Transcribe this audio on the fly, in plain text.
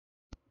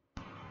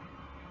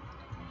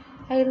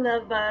Hey,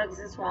 love bugs,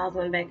 it's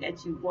Roslynn back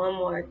at you one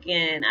more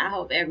again. I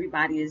hope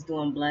everybody is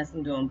doing blessed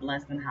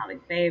and highly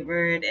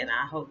favored, and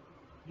I hope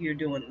you're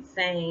doing the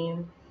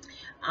same.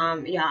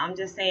 Yeah, I'm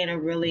just saying a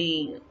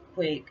really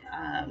quick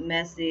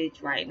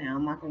message right now.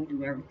 I'm not going to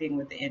do everything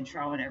with the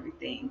intro and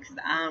everything because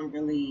I'm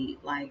really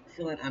like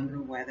feeling under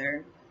the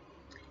weather.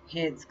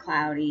 Head's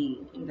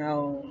cloudy,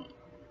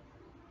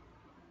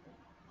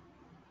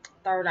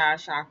 third eye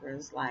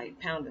chakras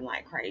like pounding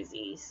like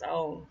crazy.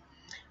 So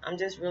I'm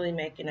just really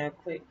making a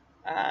quick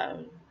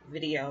um,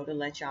 video to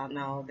let y'all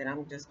know that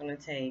I'm just gonna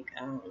take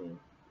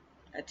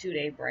a 2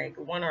 day break,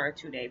 1 or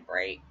 2 day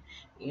break.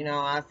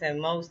 I said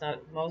most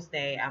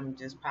day I'm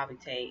just probably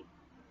take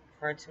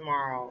for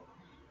tomorrow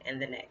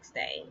and the next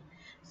day.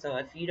 So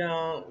if you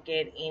don't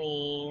get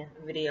any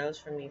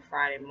videos from me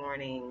Friday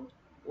morning,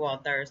 well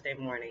Thursday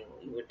morning,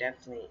 you would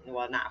definitely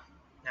not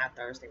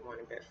Thursday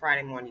morning, but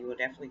Friday morning you will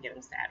definitely get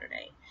them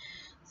Saturday.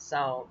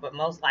 So, but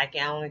most likely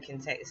I only can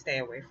stay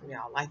away from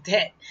y'all like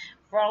that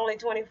for only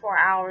 24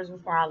 hours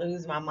before I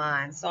lose my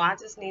mind. So I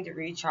just need to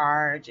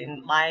recharge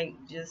and like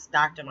just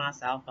doctor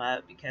myself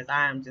up because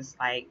I am just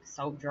like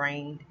so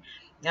drained.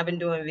 I've been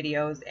doing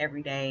videos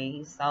every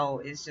day, so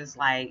it's just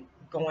like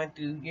going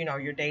through,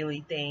 your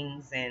daily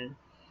things and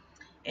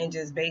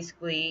just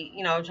basically,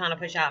 trying to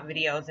push out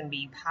videos and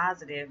be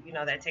positive,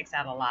 that takes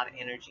out a lot of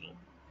energy.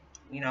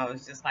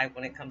 It's just like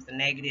when it comes to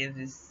negative,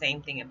 it's the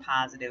same thing in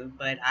positive,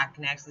 but I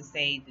can actually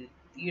say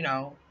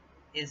that,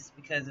 it's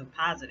because of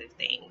positive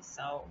things.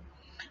 So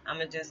I'm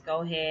gonna just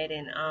go ahead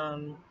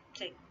and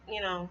take,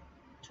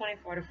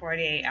 24 to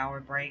 48 hour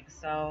break.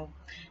 So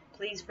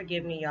please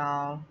forgive me,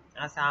 y'all.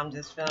 I'm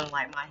just feeling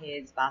like my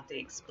head's about to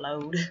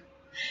explode.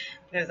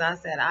 Because I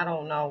said, I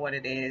don't know what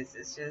it is.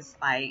 It's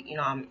just like,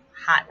 I'm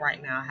hot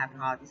right now, having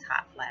all these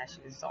hot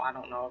flashes. So I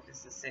don't know if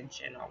it's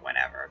ascension or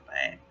whatever,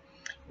 but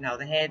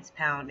the head's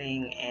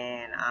pounding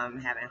and I'm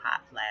having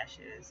hot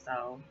flashes.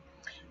 So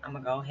I'm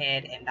gonna go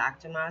ahead and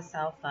doctor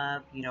myself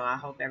up. I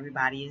hope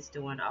everybody is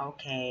doing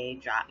okay.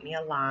 Drop me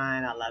a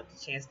line. I love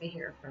the chance to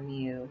hear from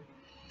you.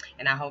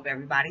 And I hope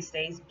everybody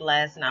stays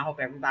blessed and I hope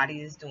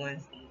everybody is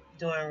doing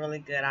really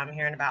good. I'm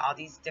hearing about all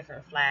these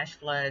different flash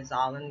floods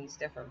all in these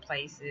different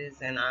places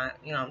and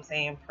I'm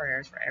saying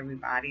prayers for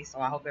everybody. So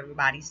I hope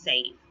everybody's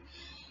safe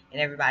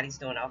and everybody's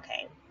doing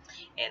okay.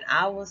 And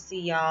I will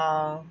see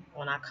y'all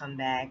when I come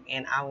back,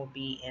 and I will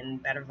be in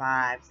better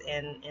vibes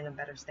and in a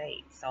better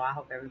state. So I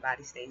hope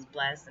everybody stays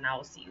blessed, and I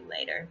will see you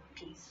later.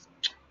 Peace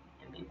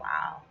and be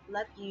wild.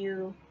 Love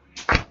you.